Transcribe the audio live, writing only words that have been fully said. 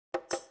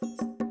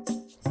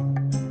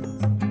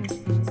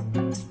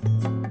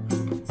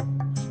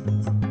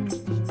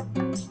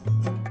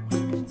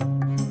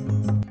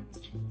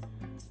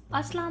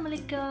Assalamu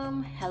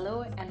alaikum,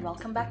 hello and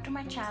welcome back to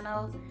my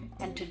channel.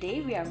 And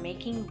today we are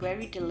making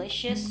very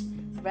delicious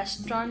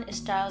restaurant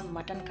style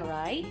mutton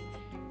karahi.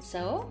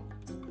 So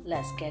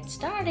let's get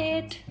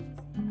started.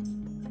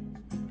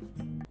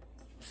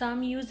 So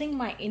I'm using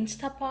my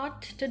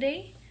Instapot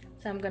today.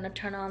 So I'm gonna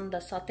turn on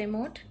the saute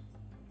mode.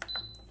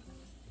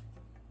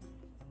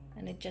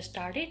 And it just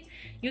started.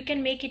 You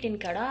can make it in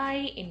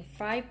karahi, in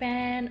fry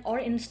pan, or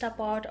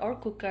Instapot or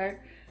cooker.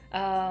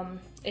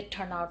 It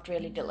turned out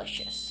really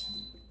delicious.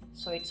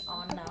 So it's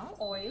on now.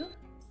 Oil.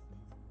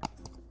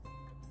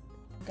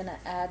 I'm gonna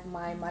add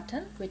my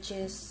mutton, which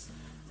is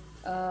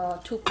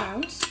 2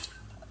 pounds,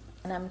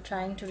 and I'm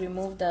trying to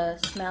remove the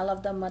smell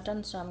of the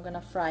mutton, so I'm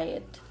gonna fry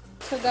it.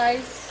 So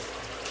guys,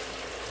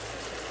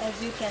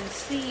 as you can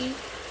see,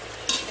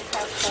 it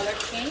has color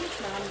change.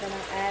 Now I'm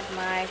gonna add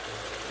my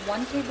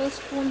 1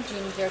 tablespoon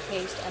ginger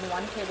paste and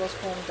 1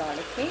 tablespoon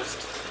garlic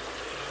paste.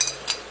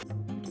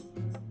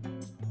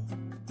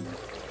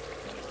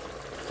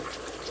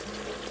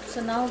 So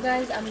now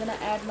guys, I'm gonna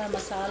add my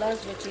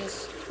masalas, which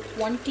is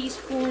 1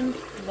 teaspoon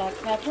black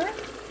pepper,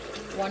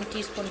 1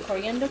 teaspoon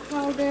coriander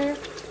powder.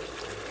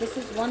 This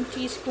is 1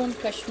 teaspoon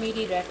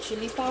Kashmiri red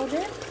chili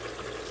powder,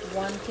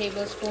 1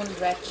 tablespoon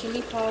red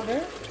chili powder,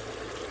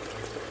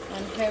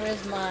 and here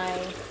is my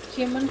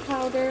cumin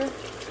powder.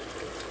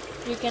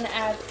 You can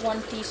add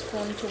 1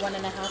 teaspoon to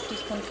 1.5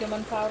 teaspoon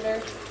cumin powder,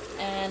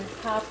 and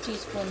half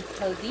teaspoon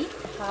haldi,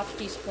 half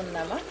teaspoon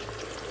namak,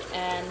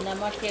 and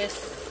namak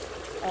is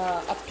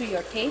up to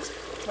your taste,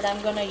 but I'm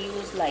gonna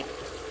use like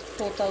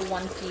total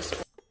 1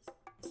 teaspoon.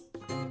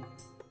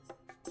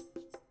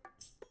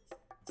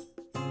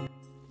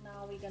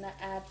 Now we're gonna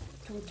add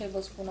 2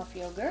 tablespoons of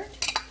yogurt.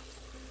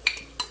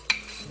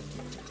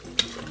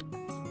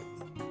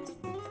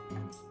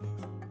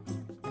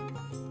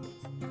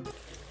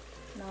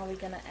 Now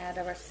we're gonna add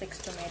our 6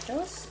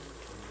 tomatoes,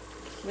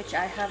 which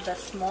I have the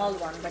small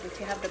one, but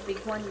if you have the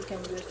big one, you can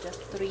use just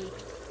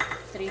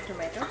 3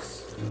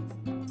 tomatoes.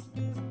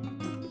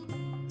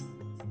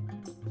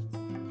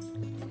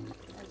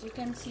 You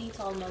can see it's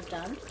almost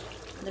done.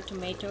 The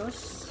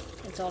tomatoes,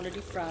 it's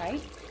already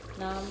fried.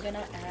 Now I'm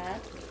gonna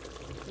add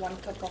 1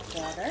 cup of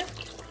water.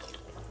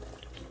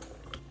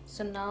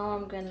 So now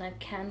I'm gonna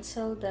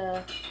cancel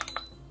the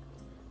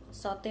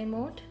saute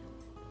mode.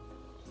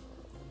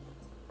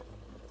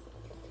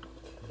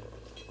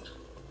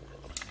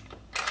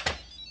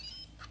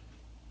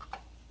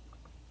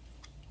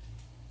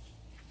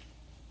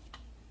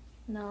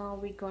 Now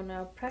we're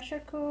gonna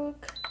pressure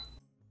cook.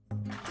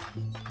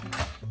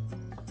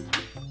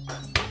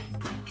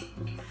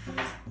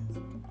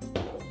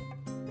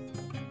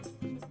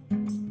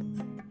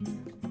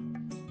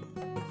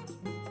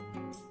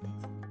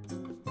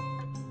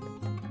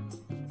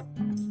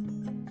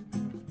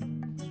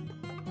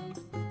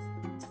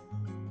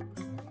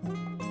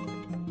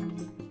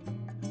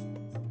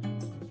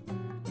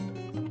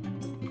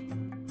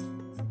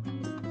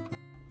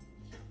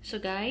 So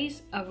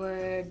guys,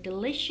 our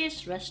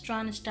delicious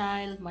restaurant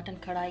style mutton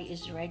karahi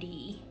is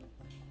ready.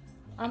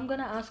 I'm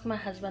gonna ask my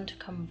husband to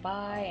come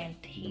by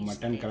and taste it.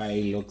 Mutton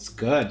karahi looks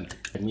good.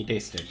 Let me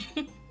taste it.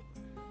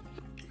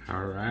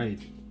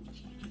 Alright.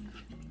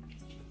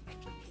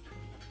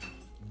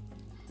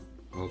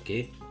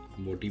 Okay.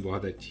 बोटी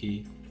बहुत अच्छी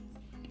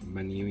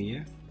बनी हुई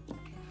है.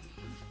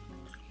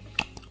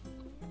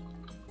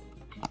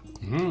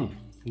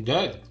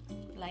 Good.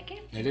 Like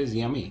it? It is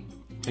yummy.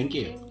 Thank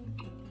you.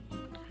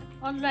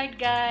 Alright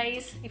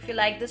guys, if you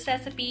like this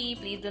recipe,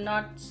 please do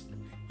not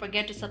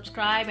forget to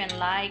subscribe and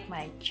like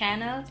my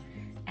channel,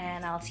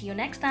 and I'll see you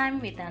next time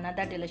with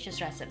another delicious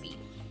recipe.